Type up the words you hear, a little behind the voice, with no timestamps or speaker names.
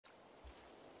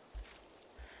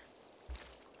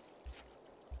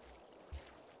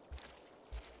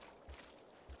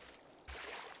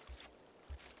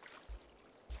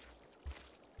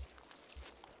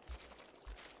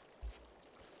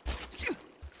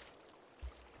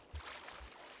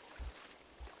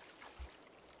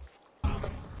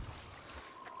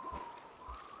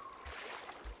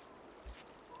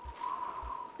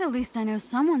At least I know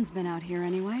someone's been out here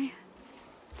anyway.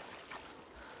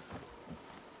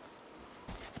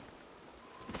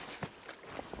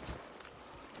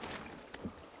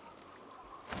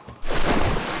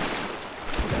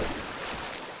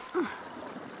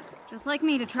 Just like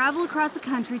me to travel across the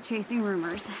country chasing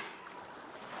rumors.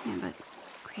 Yeah, but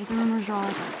crazy rumors are all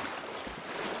I got.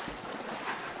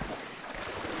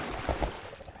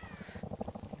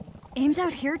 Aim's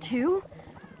out here too?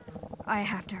 I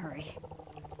have to hurry.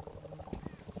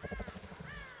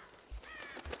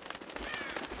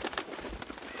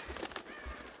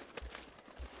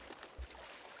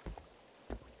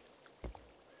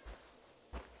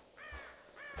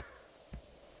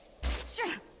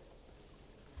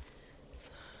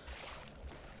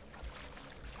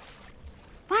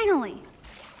 Finally!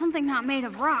 Something not made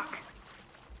of rock.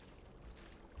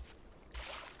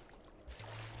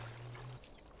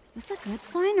 Is this a good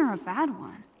sign or a bad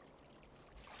one?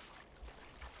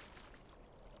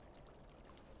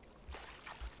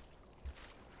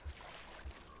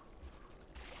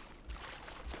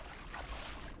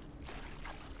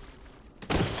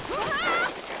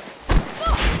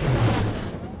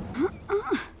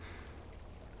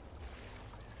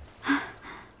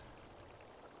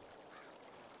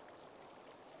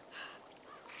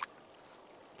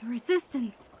 The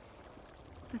Resistance.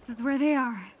 This is where they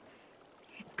are.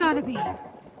 It's gotta be.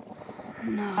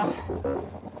 No.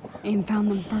 Aim found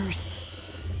them first.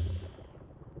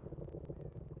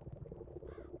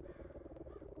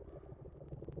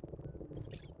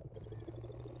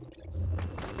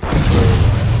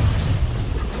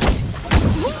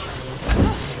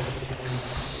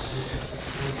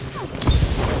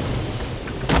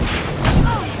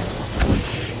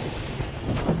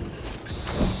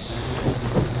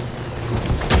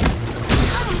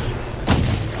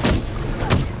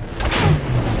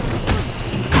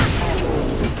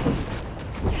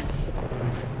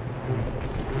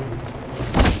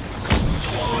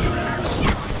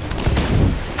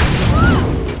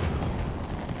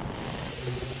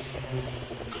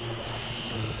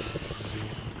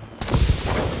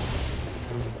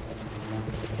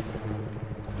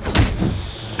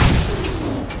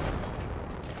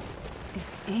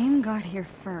 Aim got here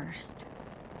first.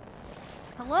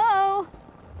 Hello?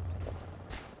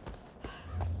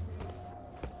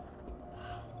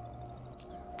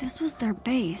 This was their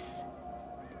base.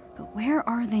 But where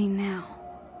are they now?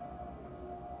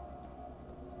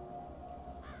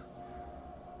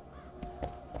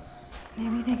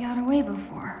 Maybe they got away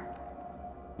before.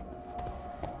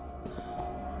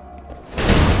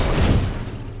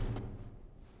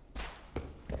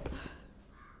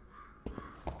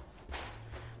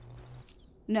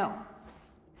 No.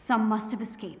 Some must have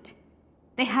escaped.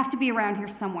 They have to be around here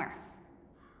somewhere.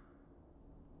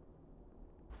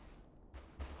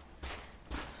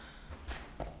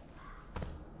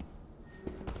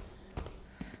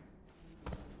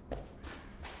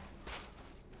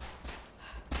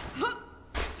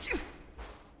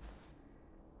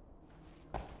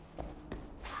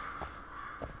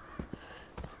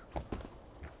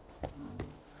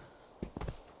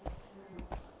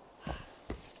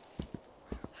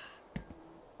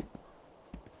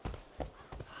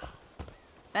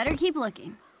 Better keep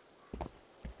looking.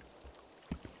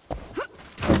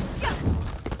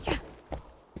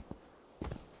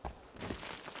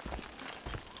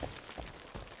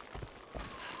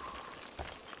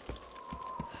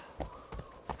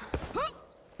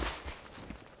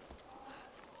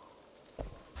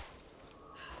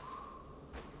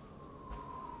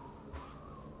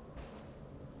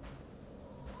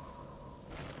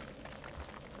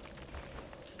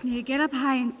 Just need to get up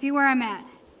high and see where I'm at.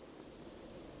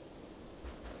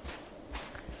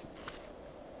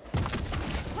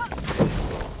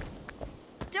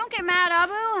 Don't get mad,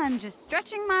 Abu. I'm just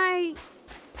stretching my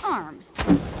arms.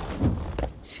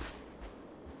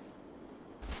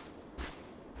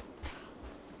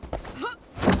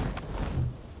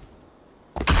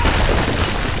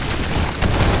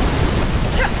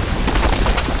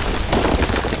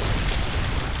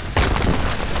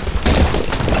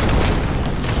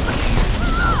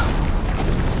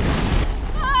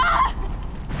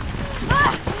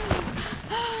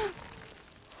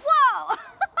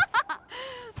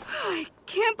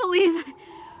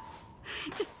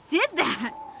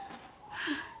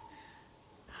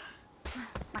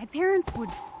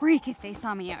 Would freak if they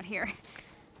saw me out here.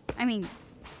 I mean,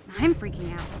 I'm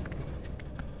freaking out.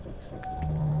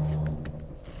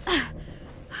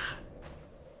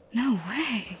 No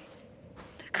way.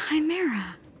 The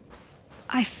Chimera.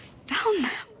 I found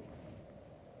them.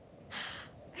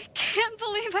 I can't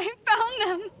believe I found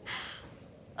them.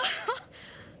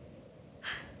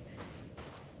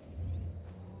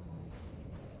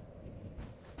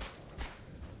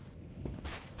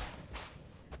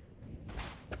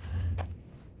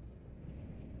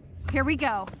 Here we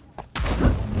go.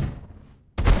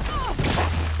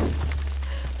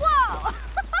 Whoa!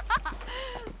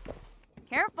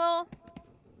 Careful.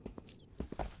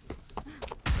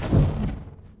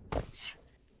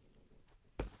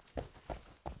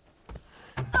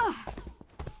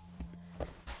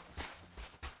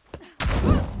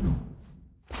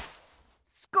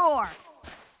 Score.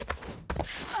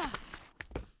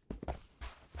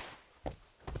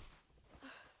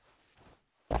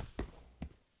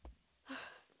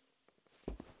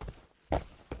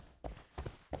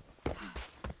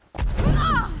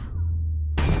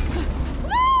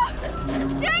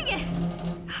 Dang it!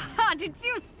 Did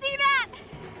you see that?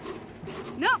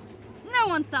 Nope, no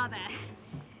one saw that.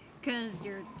 'Cause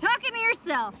you're talking to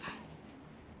yourself.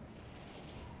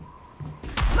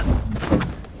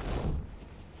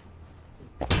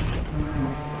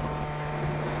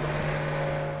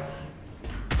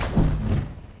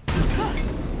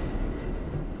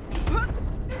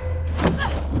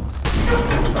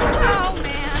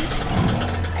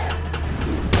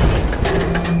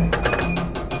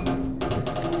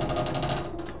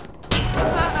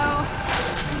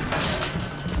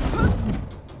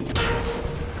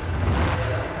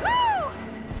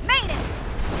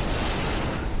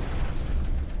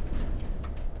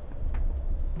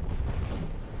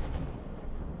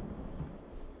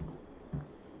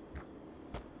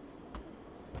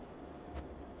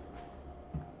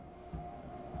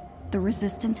 The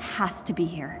resistance has to be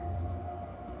here.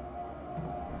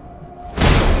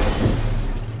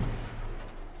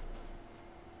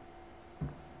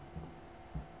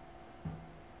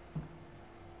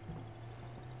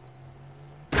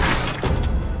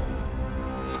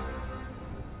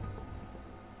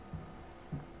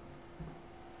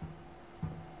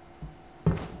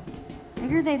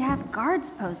 Figured they'd have guards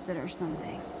posted or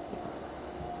something.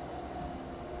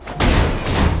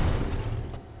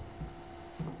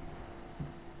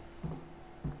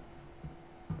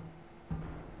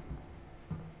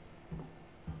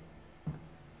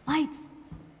 Lights!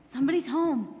 Somebody's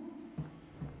home.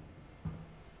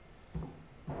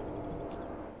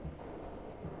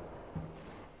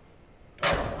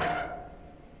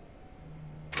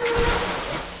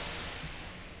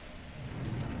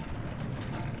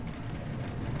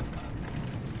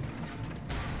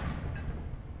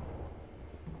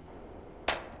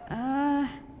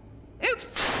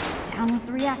 Oops! Down was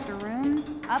the reactor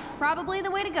room. Up's probably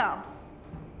the way to go.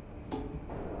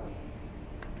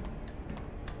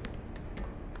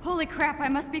 Holy crap, I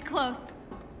must be close.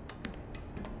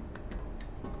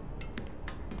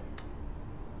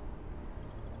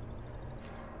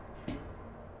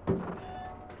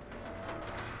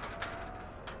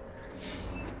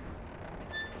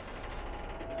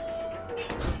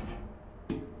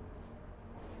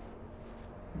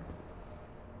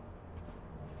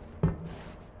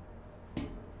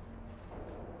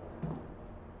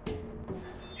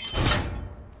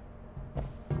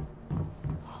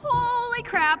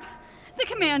 Crap! The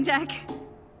command deck!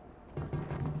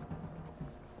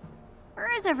 Where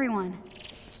is everyone?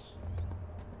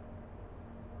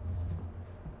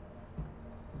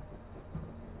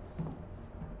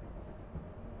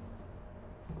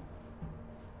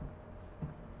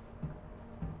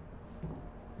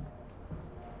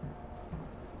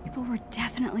 People were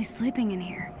definitely sleeping in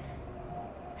here.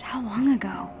 But how long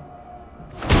ago?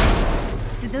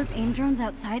 Did those AIM drones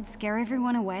outside scare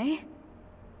everyone away?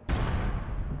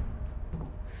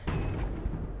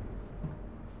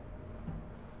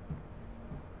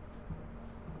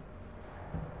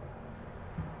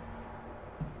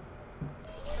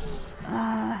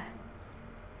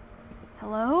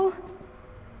 Hello?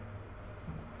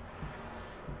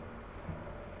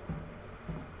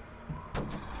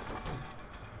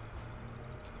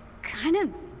 Kind of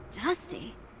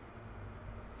dusty.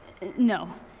 No,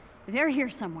 they're here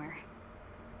somewhere.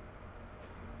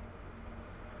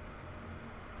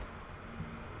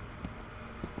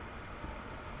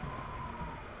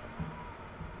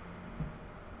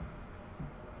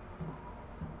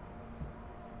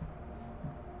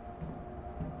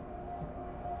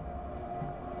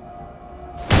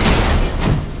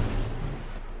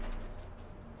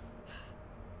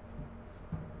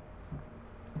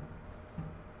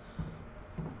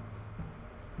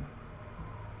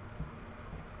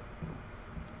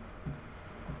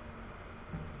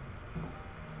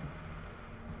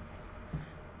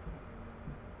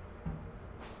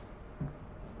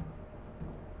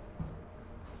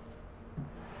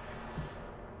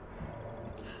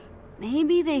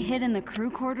 Maybe they hid in the crew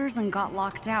quarters and got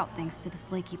locked out thanks to the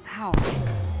flaky power.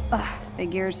 Ugh,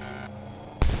 figures.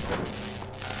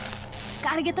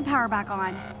 Gotta get the power back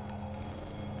on.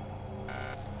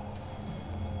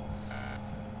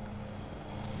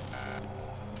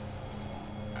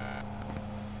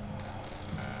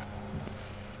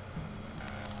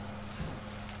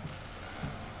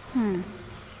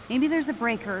 Maybe there's a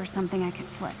breaker or something I could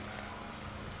flip.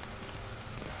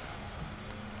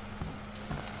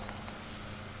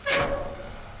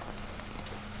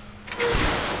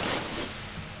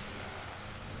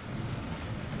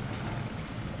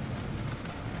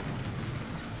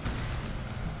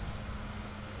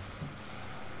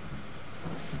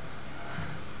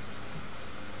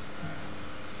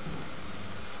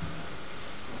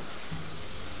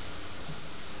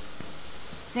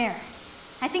 There.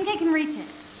 I think I can reach it.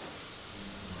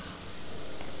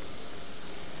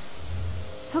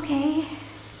 Okay,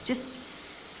 just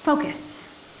focus.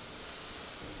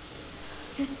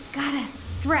 Just gotta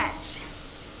stretch.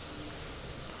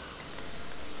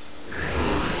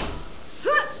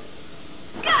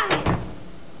 Got it!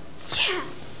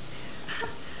 Yes!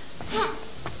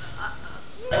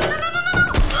 No, no, no, no,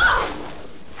 no!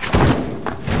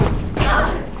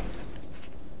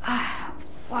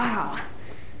 Wow.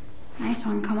 Nice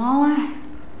one, Kamala.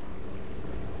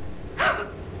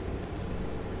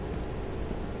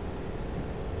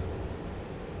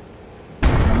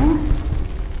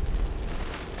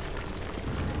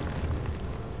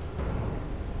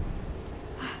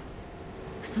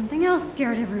 Something else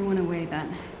scared everyone away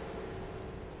then.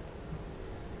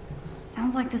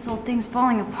 Sounds like this old thing's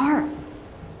falling apart.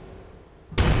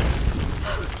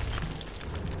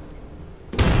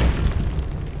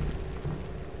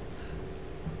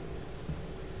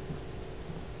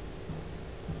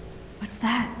 What's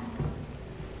that?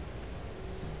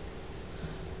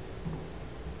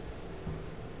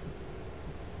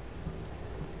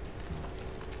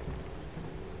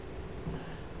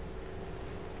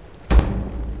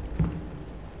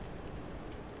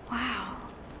 Wow.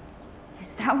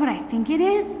 Is that what I think it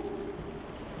is?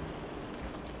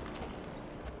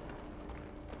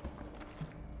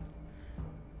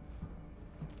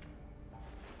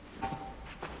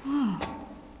 Whoa.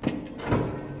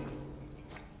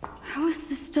 How is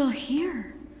this still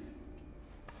here?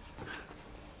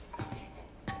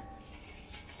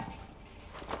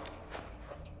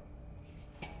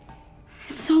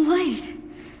 It's so light.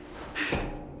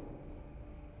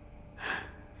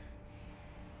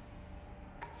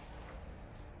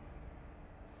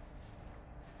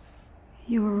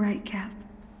 You were right, Cap.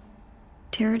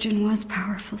 Terrigen was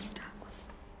powerful stuff.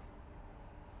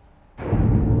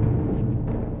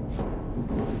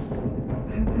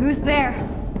 Who's there?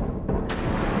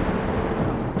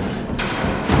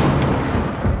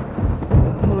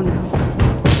 Oh no.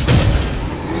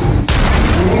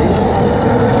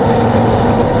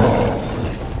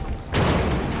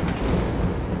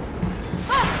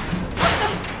 What the?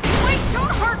 Wait,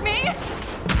 don't hurt me!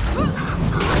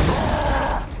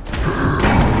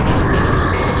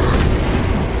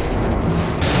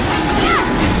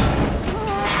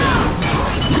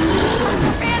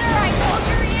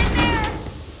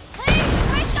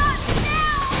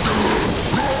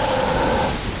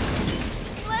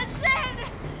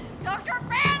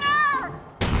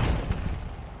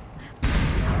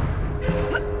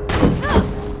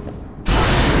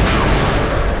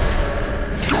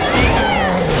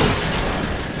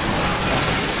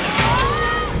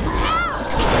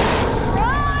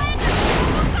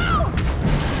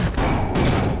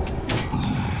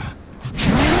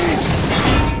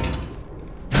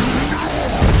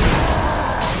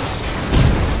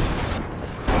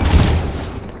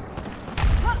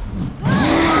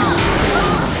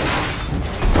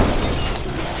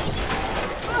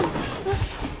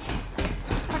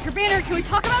 Can we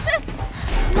talk about this?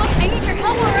 Look, I need your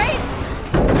help, all right?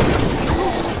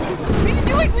 What are you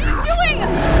doing? What are you doing?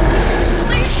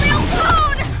 Leave me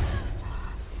alone!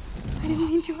 I didn't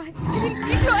mean to. I didn't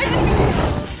mean to. I didn't mean to.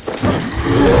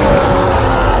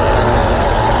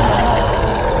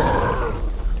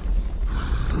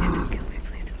 Please don't kill me.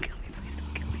 Please don't kill me. Please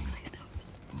don't kill me. Please don't.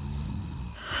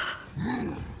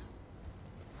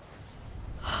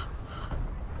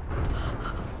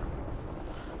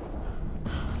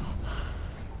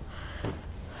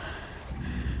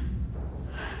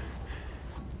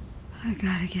 I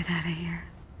gotta get out of here.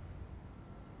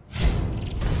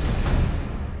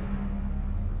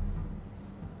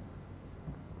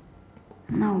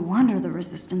 No wonder the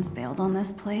Resistance bailed on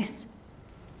this place.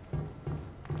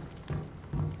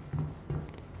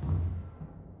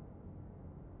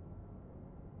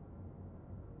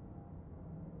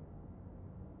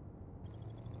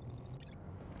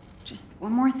 Just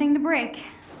one more thing to break.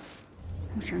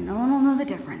 I'm sure no one will know the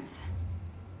difference.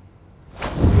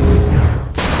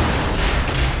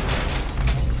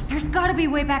 There's gotta be a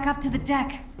way back up to the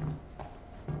deck.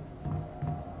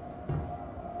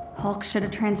 Hulk should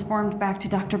have transformed back to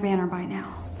Dr. Banner by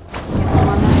now. Guess I'm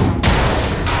on my own.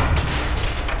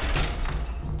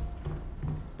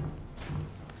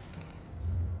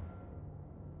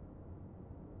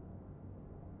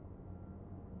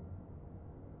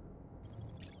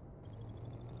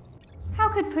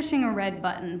 could pushing a red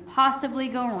button possibly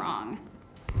go wrong?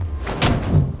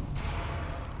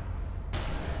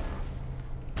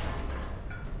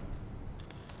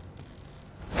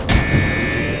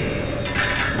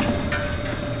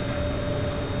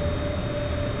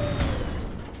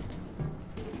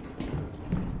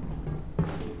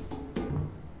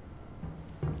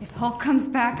 If Hulk comes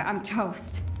back, I'm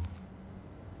toast.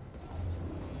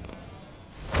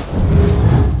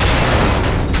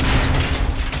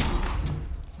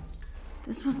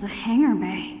 This was the hangar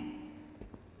bay.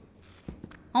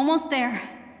 Almost there.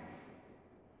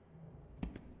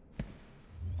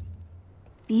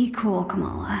 Be cool,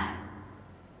 Kamala.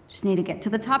 Just need to get to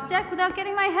the top deck without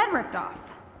getting my head ripped off.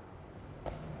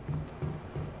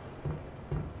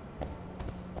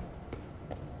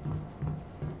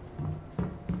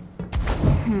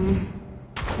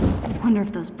 I wonder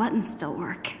if those buttons still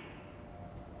work.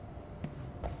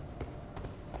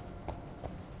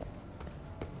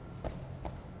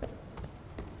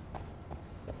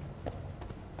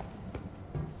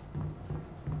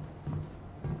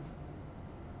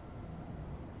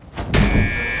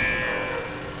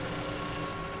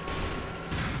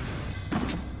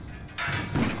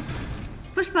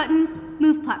 Push buttons,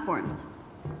 move platforms.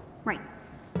 Right.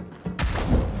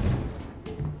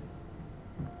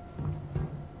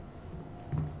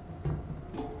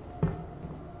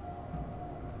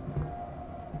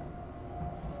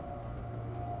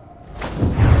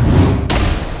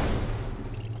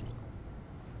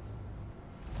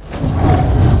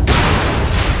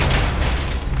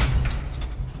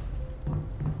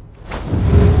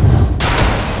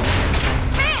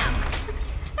 Bam!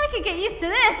 I could get used to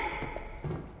this.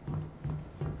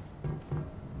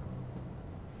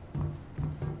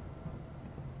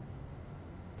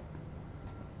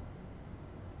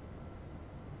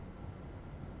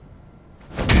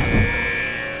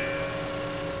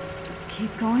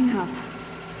 Keep going up.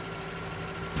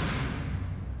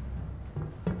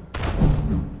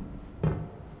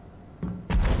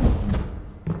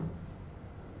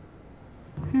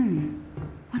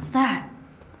 What's that?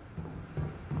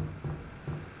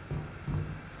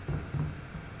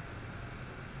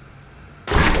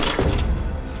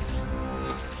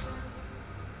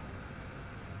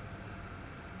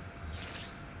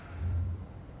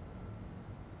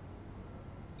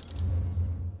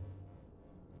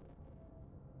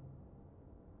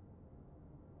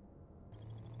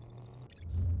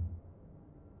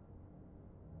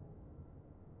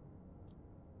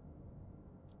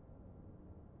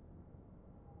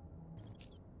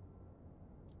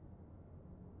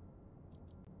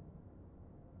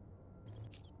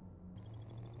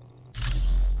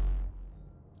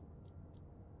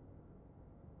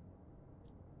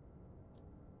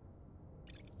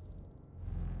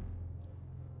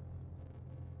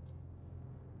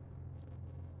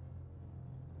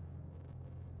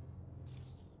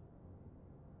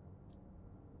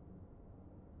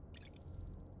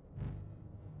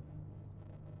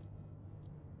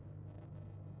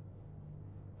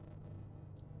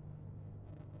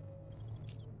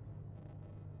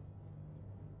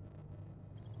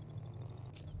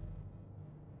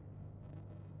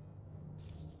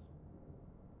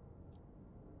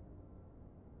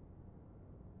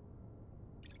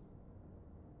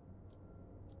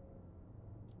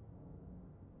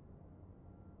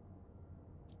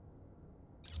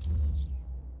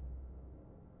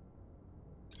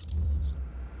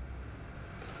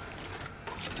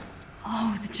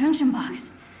 Oh, the junction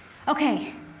box.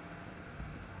 Okay.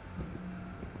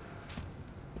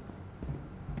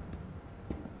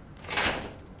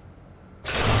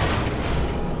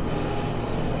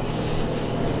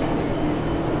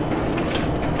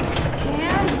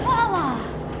 And voila!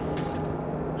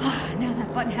 Now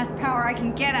that button has power, I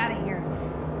can get out of here.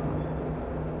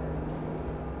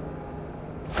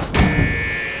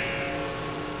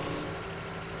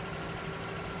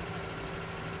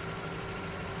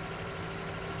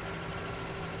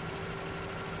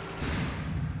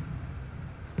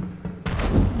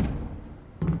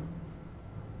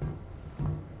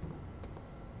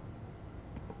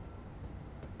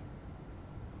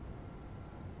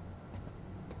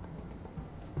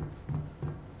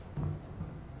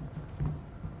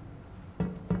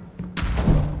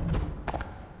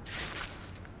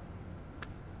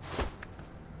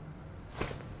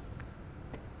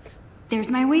 There's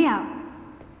my way out.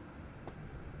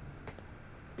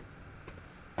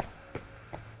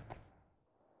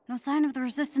 No sign of the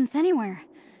resistance anywhere.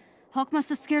 Hulk must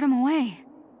have scared him away.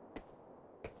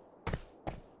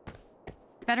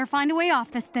 Better find a way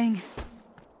off this thing.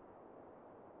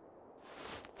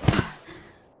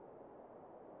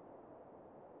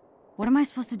 What am am I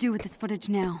supposed to do with this footage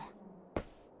now?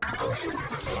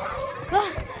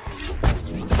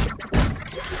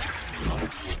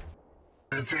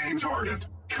 Detain target,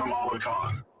 Kamala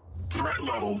Khan. Threat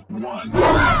level 1.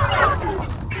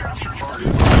 Active. Capture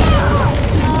target.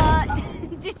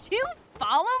 Did you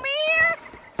follow me here?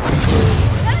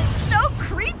 That is so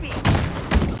creepy.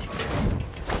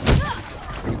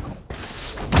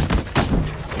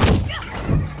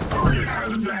 Target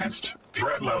has advanced.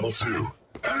 Threat level 2.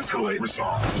 Escalate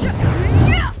response.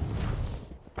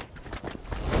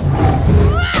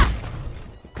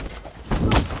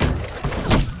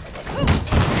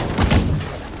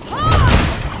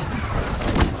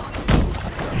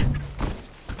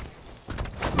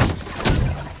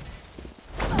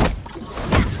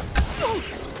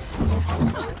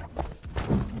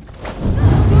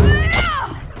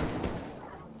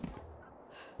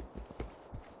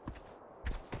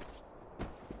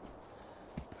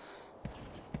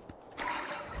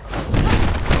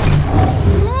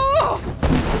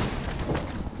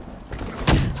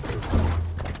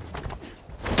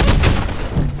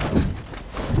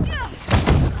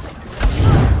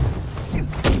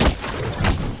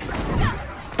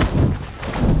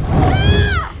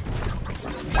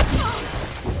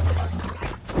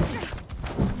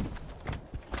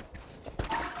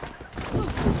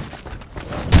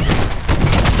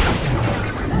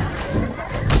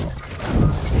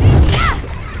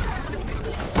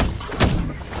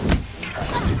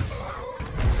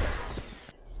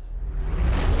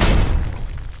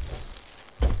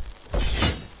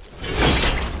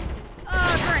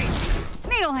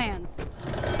 Hands.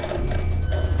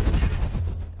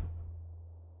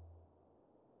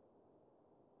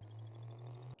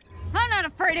 I'm not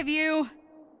afraid of you.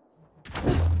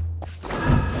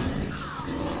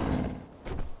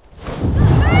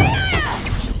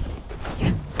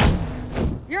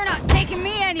 You're not taking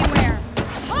me anywhere.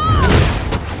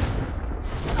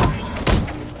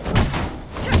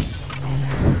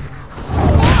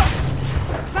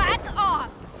 Back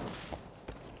off.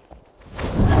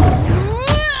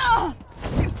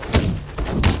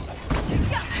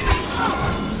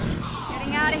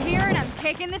 Getting out of here, and I'm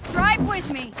taking this drive with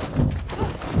me.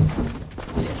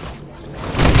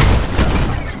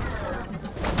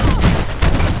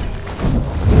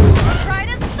 Try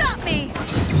to stop me.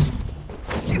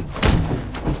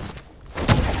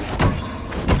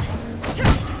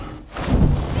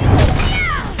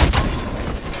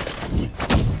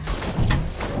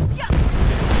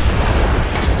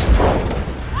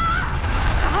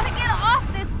 Gotta get off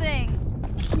this thing.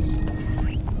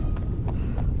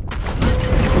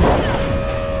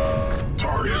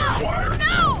 Target acquired.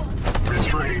 No!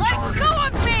 Restrain Let target. go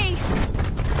of me!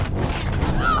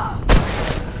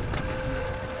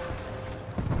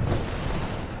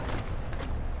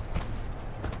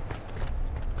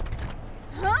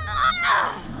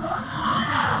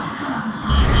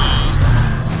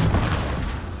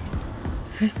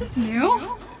 This is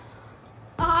new?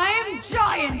 I'm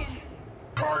giant!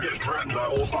 Target threat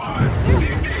level 5.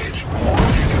 Engage. All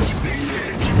units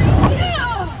engage.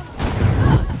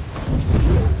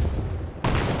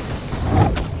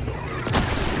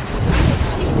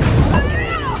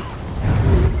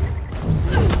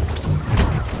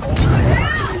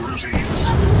 Tactical routines.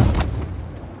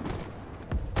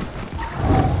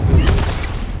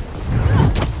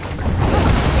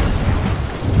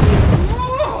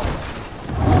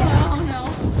 Oh no.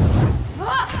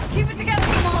 Keep it together,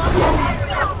 Kamala.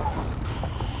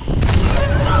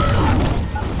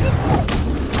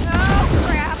 Oh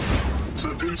crap.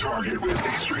 Subdue target with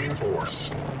extreme force.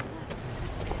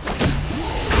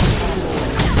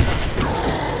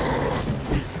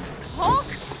 Hulk?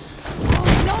 Oh,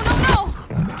 no, no, no!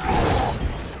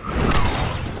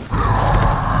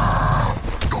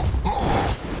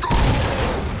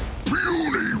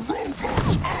 Puny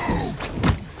robots out!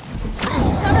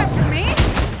 Come after me?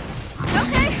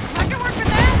 Okay, I can work with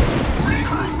that.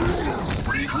 Regroup.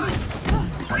 Regroup.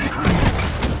 Regroup.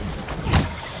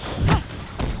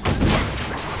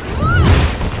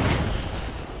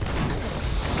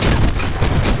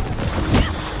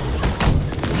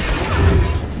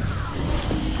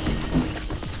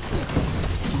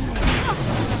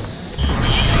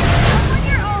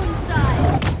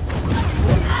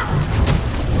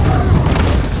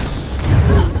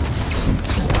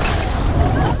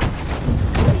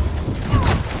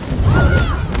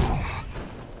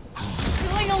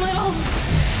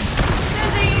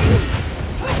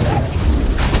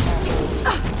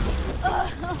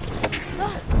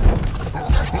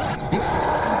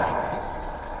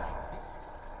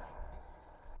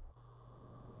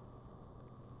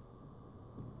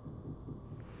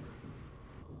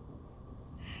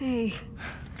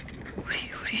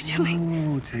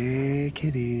 doing? Oh, take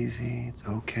it easy. It's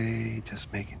okay.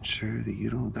 Just making sure that you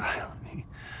don't die on me.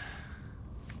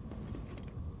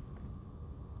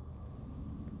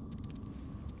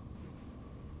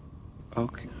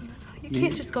 Okay. You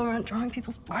can't just go around drawing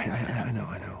people's blood. I know.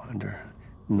 Under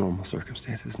normal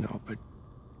circumstances, no, but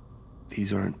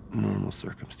these aren't normal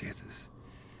circumstances.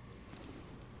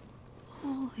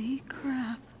 Holy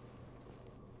crap.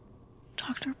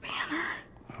 Dr. Banner?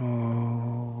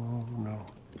 Oh, no.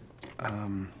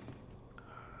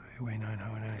 Highway 9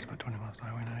 is about 20 miles to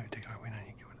Highway 9. If you take Highway 9,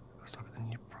 you go to the bus stop, and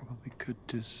then you probably could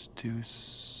just do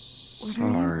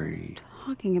What are you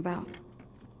talking about?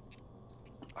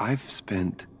 I've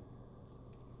spent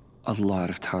a lot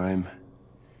of time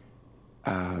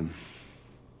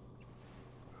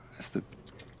as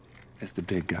the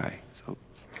big guy, so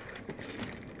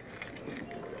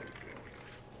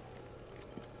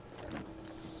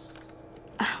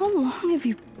how long have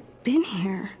you been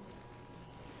here?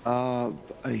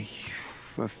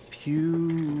 a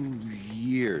few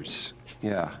years,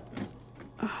 yeah.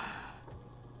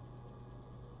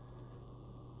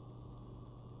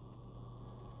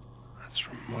 That's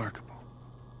remarkable.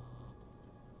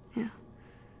 Yeah.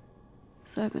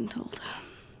 So I've been told.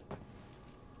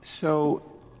 So,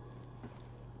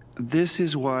 this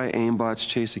is why aimbots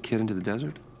chase a kid into the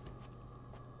desert?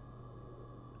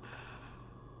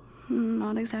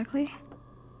 Not exactly.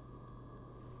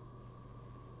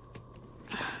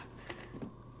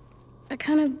 I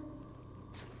kind of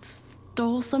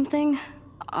stole something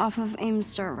off of AIM's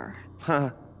server.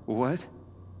 Huh? What?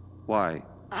 Why?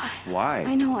 Why?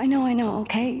 I know,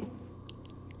 okay?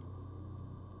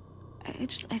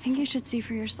 I think you should see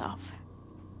for yourself.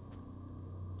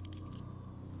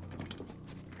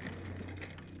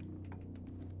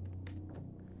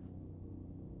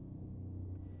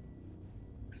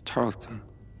 It's Tarleton.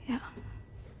 Yeah.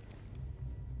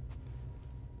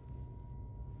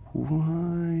 Why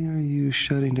are you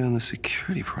shutting down the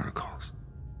security protocols?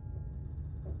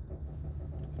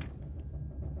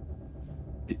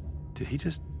 Did he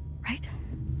just...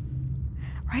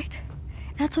 Right?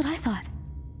 That's what I thought.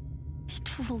 He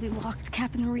totally locked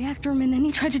Cap in the reactor room and then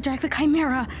he tried to jack the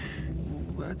Chimera.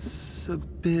 That's a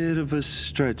bit of a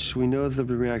stretch. We know that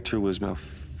the reactor was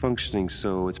malfunctioning,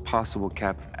 so it's possible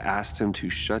Cap asked him to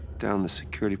shut down the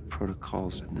security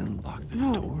protocols and then lock the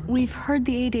door. No, we've heard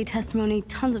the A-Day testimony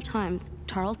tons of times.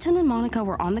 Tarleton and Monica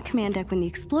were on the command deck when the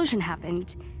explosion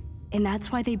happened, and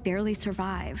that's why they barely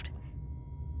survived.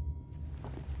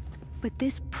 But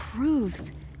this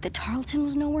proves that Tarleton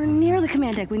was nowhere near the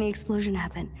command deck when the explosion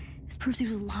happened. This proves he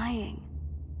was lying.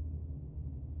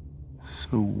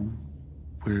 So,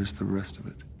 where's the rest of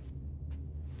it?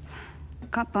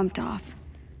 Got bumped off.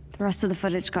 The rest of the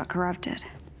footage got corrupted.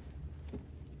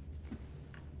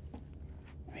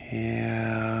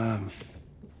 Yeah...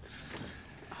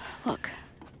 Look.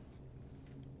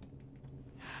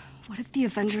 What if the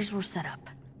Avengers were set up?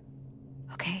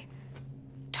 Okay?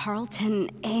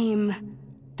 Tarleton, AIM,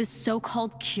 the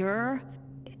so-called cure,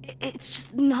 it's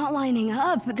just not lining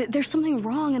up. There's something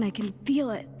wrong and I can feel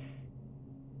it.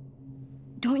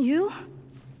 Don't you?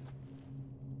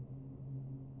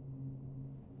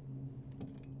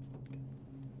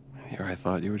 Here I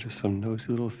thought you were just some nosy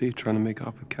little thief trying to make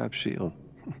off with Cap's shield.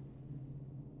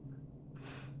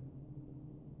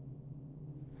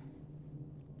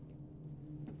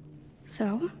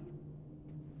 So?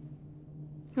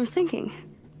 I was thinking.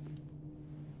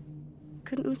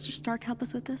 Couldn't Mr. Stark help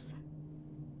us with this?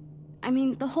 I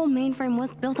mean, the whole mainframe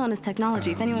was built on his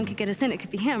technology. If anyone could get us in, it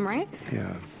could be him, right?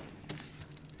 Yeah.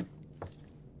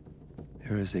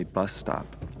 There is a bus stop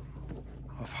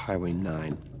off Highway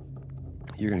 9.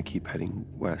 You're gonna keep heading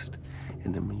west,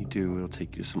 and then when you do, it'll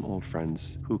take you to some old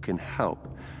friends who can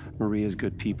help. Maria's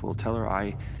good people. Tell her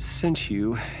I sent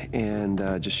you, and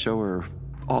just show her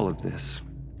all of this.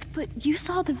 But you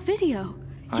saw the video.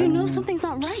 You know something's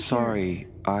not right here. Sorry,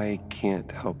 I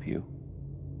can't help you.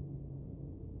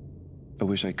 I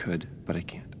wish I could, but I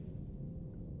can't.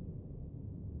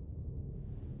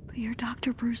 But you're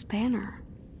Dr. Bruce Banner.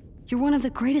 You're one of the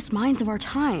greatest minds of our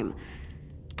time.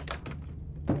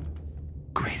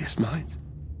 Greatest minds?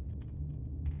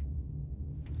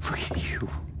 Look at you.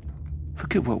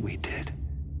 Look at what we did.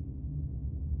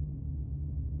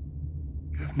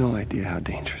 You have no idea how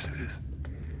dangerous it is.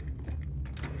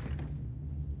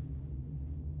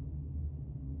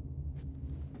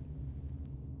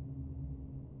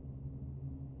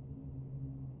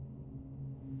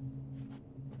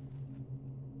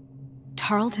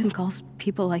 Tarleton calls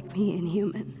people like me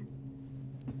inhuman.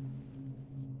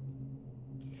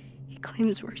 He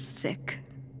claims we're sick,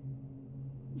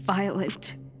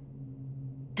 violent,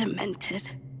 demented.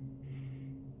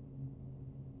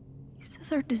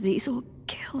 says our disease will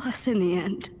kill us in the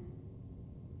end.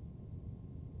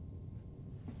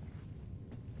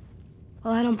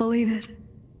 Well, I don't believe it.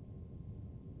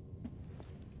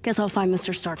 Guess I'll find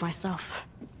Mr. Stark myself.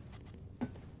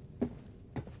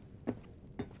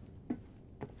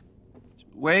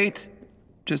 Wait.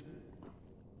 Just...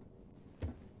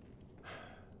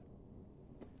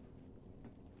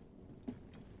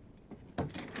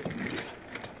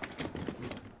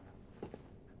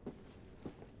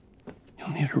 You'll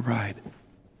need a ride.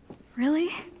 Really?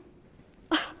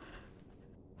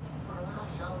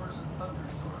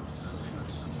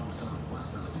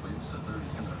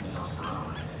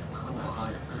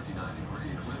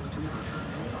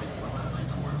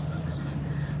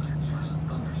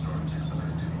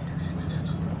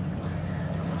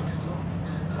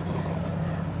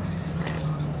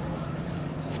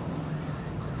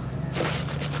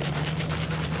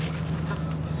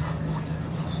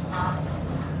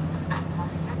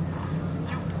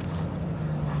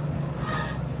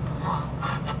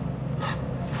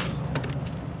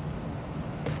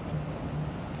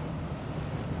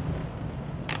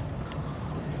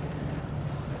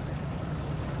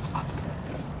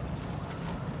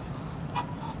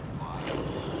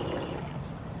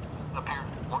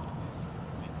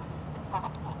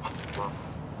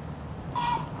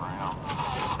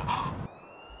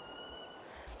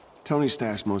 Tony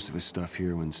stashed most of his stuff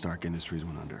here when Stark Industries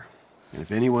went under. And if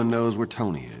anyone knows where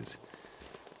Tony is,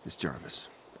 it's Jarvis.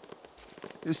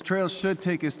 This trail should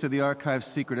take us to the Archive's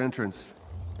secret entrance.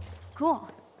 Cool.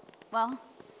 Well,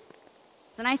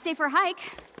 it's a nice day for a hike.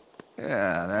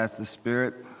 Yeah, that's the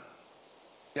spirit.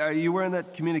 Are you wearing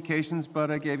that communications bud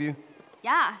I gave you?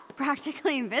 Yeah,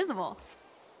 practically invisible.